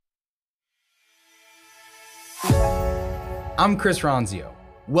I'm Chris Ronzio.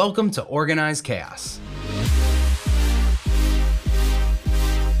 Welcome to Organized Chaos.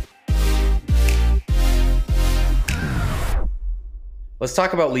 Let's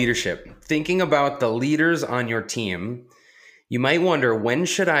talk about leadership. Thinking about the leaders on your team, you might wonder, when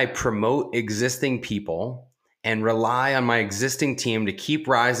should I promote existing people and rely on my existing team to keep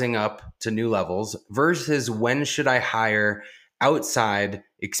rising up to new levels versus when should I hire outside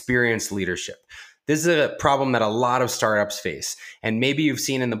experienced leadership? This is a problem that a lot of startups face. And maybe you've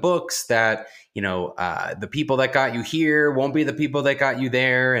seen in the books that, the people that got you here won't be the people that got you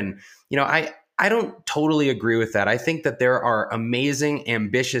there. And, I don't totally agree with that. I think that there are amazing,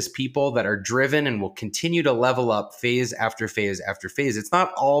 ambitious people that are driven and will continue to level up phase after phase after phase. It's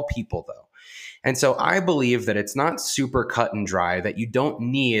not all people, though. And so I believe that it's not super cut and dry, that you don't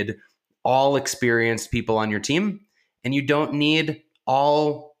need all experienced people on your team and you don't need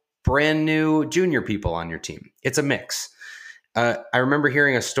all brand new junior people on your team. It's a mix. I remember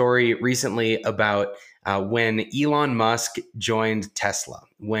hearing a story recently about when Elon Musk joined Tesla.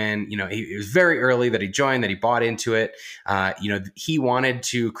 When, it was very early that he joined, that he bought into it. He wanted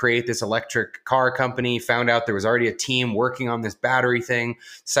to create this electric car company, found out there was already a team working on this battery thing,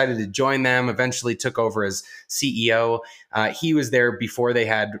 decided to join them, eventually took over as CEO. He was there before they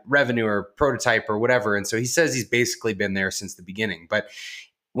had revenue or prototype or whatever. And so he says he's basically been there since the beginning. But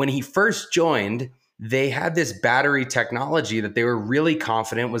when he first joined, they had this battery technology that they were really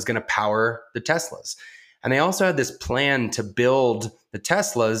confident was going to power the Teslas. And they also had this plan to build the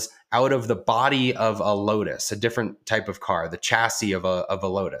Teslas out of the body of a Lotus, a different type of car, the chassis of a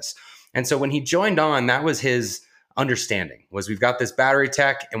Lotus. And so when he joined on, that was his understanding, was we've got this battery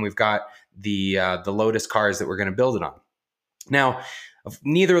tech and we've got the Lotus cars that we're going to build it on. Now,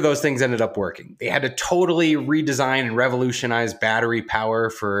 neither of those things ended up working. They had to totally redesign and revolutionize battery power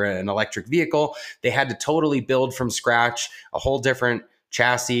for an electric vehicle. They had to totally build from scratch a whole different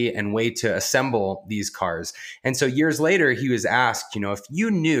chassis and way to assemble these cars. And so years later, he was asked, if you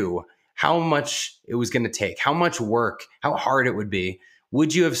knew how much it was going to take, how much work, how hard it would be,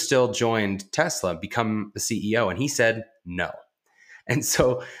 would you have still joined Tesla, become the CEO? And he said, no. And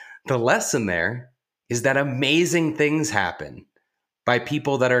so the lesson there is that amazing things happen by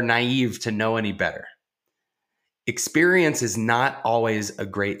people that are naive to know any better. Experience is not always a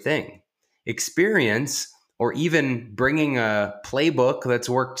great thing. Experience, or even bringing a playbook that's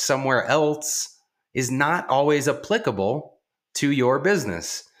worked somewhere else, is not always applicable to your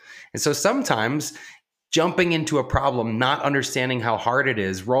business. And so sometimes jumping into a problem, not understanding how hard it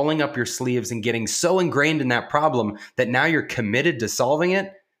is, rolling up your sleeves and getting so ingrained in that problem that now you're committed to solving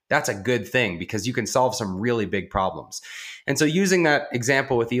it, that's a good thing because you can solve some really big problems. And so using that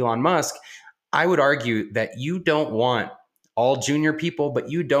example with Elon Musk, I would argue that you don't want all junior people, but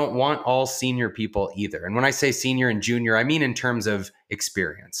you don't want all senior people either. And when I say senior and junior, I mean in terms of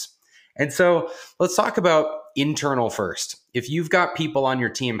experience. And so let's talk about internal first. If you've got people on your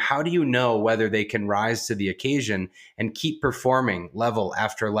team, how do you know whether they can rise to the occasion and keep performing level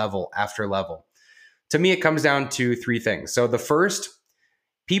after level after level? To me, it comes down to three things. So the first,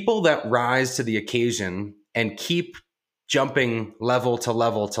 people that rise to the occasion and keep jumping level to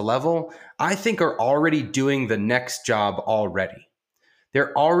level to level, I think are already doing the next job already.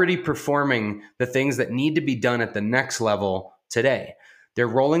 They're already performing the things that need to be done at the next level today. They're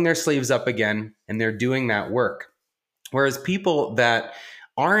rolling their sleeves up again and they're doing that work. Whereas people that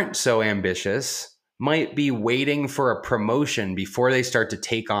aren't so ambitious might be waiting for a promotion before they start to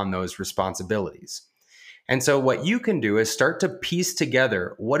take on those responsibilities. And so what you can do is start to piece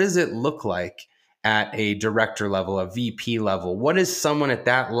together, what does it look like at a director level, a VP level? What is someone at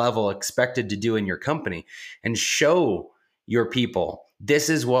that level expected to do in your company? And show your people, this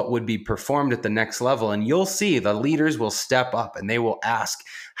is what would be performed at the next level. And you'll see the leaders will step up and they will ask,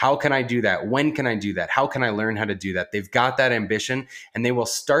 how can I do that? When can I do that? How can I learn how to do that? They've got that ambition and they will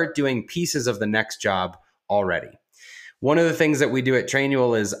start doing pieces of the next job already. One of the things that we do at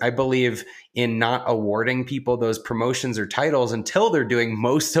Trainual is I believe in not awarding people those promotions or titles until they're doing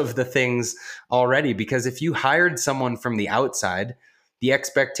most of the things already. Because if you hired someone from the outside, the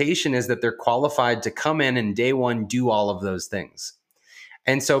expectation is that they're qualified to come in and day one do all of those things.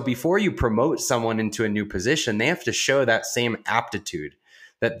 And so before you promote someone into a new position, they have to show that same aptitude,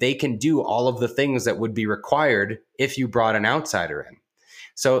 that they can do all of the things that would be required if you brought an outsider in.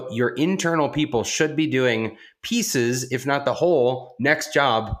 So your internal people should be doing pieces, if not the whole, next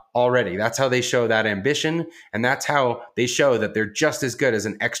job already. That's how they show that ambition. And that's how they show that they're just as good as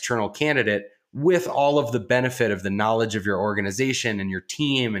an external candidate with all of the benefit of the knowledge of your organization and your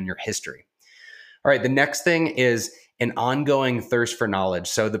team and your history. All right, the next thing is an ongoing thirst for knowledge.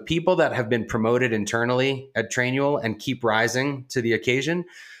 So the people that have been promoted internally at Trainual and keep rising to the occasion,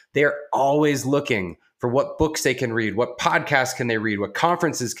 they're always looking for what books they can read, what podcasts can they read, what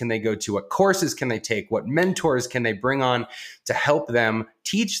conferences can they go to, what courses can they take, what mentors can they bring on to help them,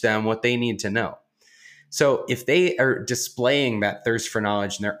 teach them what they need to know. So if they are displaying that thirst for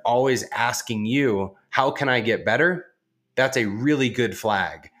knowledge and they're always asking you, how can I get better? That's a really good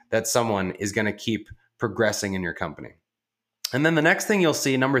flag that someone is going to keep progressing in your company. And then the next thing you'll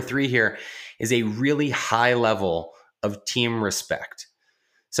see, number 3 here, is a really high level of team respect.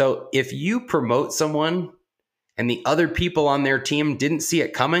 So if you promote someone and the other people on their team didn't see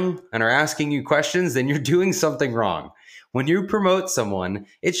it coming and are asking you questions, then you're doing something wrong. When you promote someone,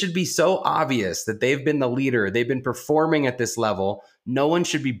 it should be so obvious that they've been the leader, they've been performing at this level. No one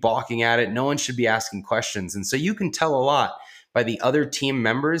should be balking at it. No one should be asking questions. And so you can tell a lot by the other team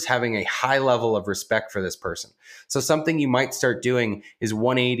members having a high level of respect for this person. So something you might start doing is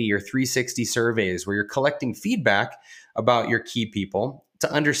 180 or 360 surveys where you're collecting feedback about your key people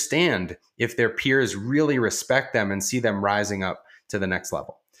to understand if their peers really respect them and see them rising up to the next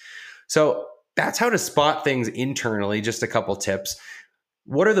level. So that's how to spot things internally. Just a couple tips.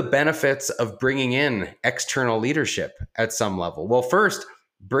 What are the benefits of bringing in external leadership at some level? Well, first,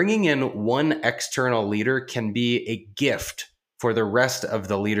 bringing in one external leader can be a gift for the rest of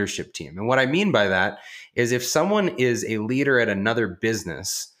the leadership team. And what I mean by that is if someone is a leader at another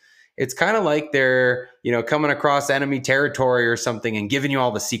business, it's kind of like they're, coming across enemy territory or something and giving you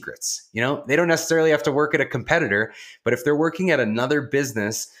all the secrets. They don't necessarily have to work at a competitor, but if they're working at another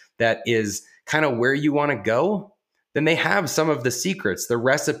business that is kind of where you want to go, then they have some of the secrets, the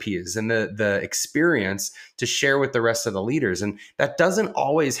recipes, and the experience to share with the rest of the leaders. And that doesn't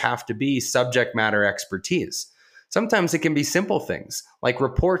always have to be subject matter expertise. Sometimes it can be simple things like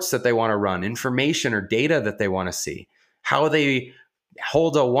reports that they want to run, information or data that they want to see, how they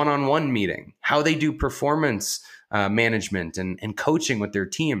hold a one-on-one meeting, how they do performance management and coaching with their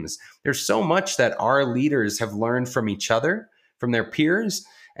teams. There's so much that our leaders have learned from each other, from their peers,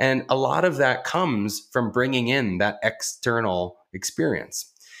 and a lot of that comes from bringing in that external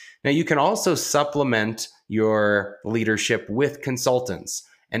experience. Now, you can also supplement your leadership with consultants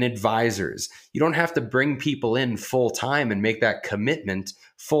and advisors. You don't have to bring people in full-time and make that commitment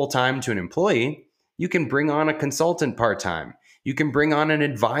full-time to an employee. You can bring on a consultant part-time. You can bring on an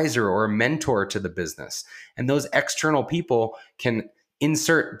advisor or a mentor to the business. And those external people can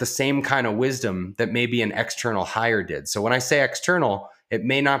insert the same kind of wisdom that maybe an external hire did. So when I say external, it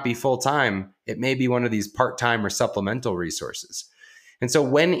may not be full-time. It may be one of these part-time or supplemental resources. And so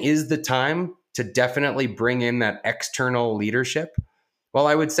when is the time to definitely bring in that external leadership? Well,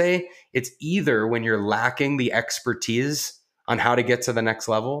 I would say it's either when you're lacking the expertise on how to get to the next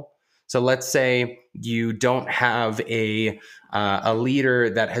level. So let's say you don't have a leader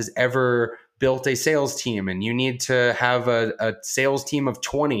that has ever built a sales team and you need to have a sales team of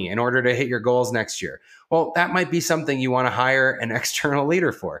 20 in order to hit your goals next year. Well, that might be something you want to hire an external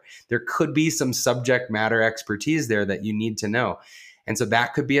leader for. There could be some subject matter expertise there that you need to know. And so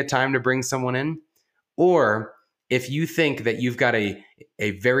that could be a time to bring someone in. Or if you think that you've got a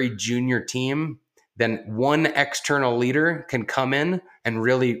very junior team, then one external leader can come in and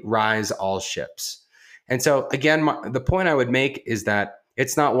really rise all ships. And so again, the point I would make is that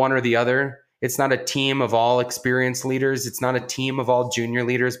it's not one or the other. It's not a team of all experienced leaders. It's not a team of all junior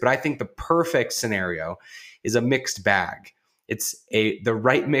leaders. But I think the perfect scenario is a mixed bag. It's the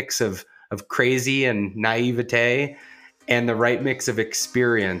right mix of crazy and naivete and the right mix of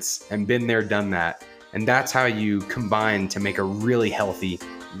experience and been there, done that. And that's how you combine to make a really healthy,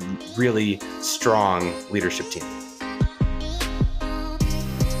 really strong leadership team.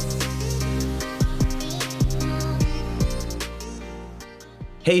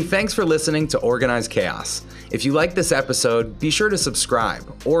 Hey, thanks for listening to Organized Chaos. If you like this episode, be sure to subscribe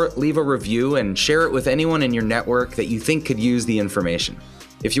or leave a review and share it with anyone in your network that you think could use the information.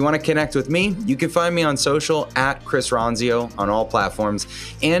 If you want to connect with me, you can find me on social at Chris Ronzio on all platforms,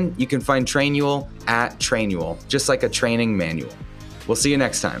 and you can find Trainual at Trainual, just like a training manual. We'll see you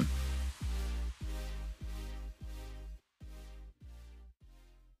next time.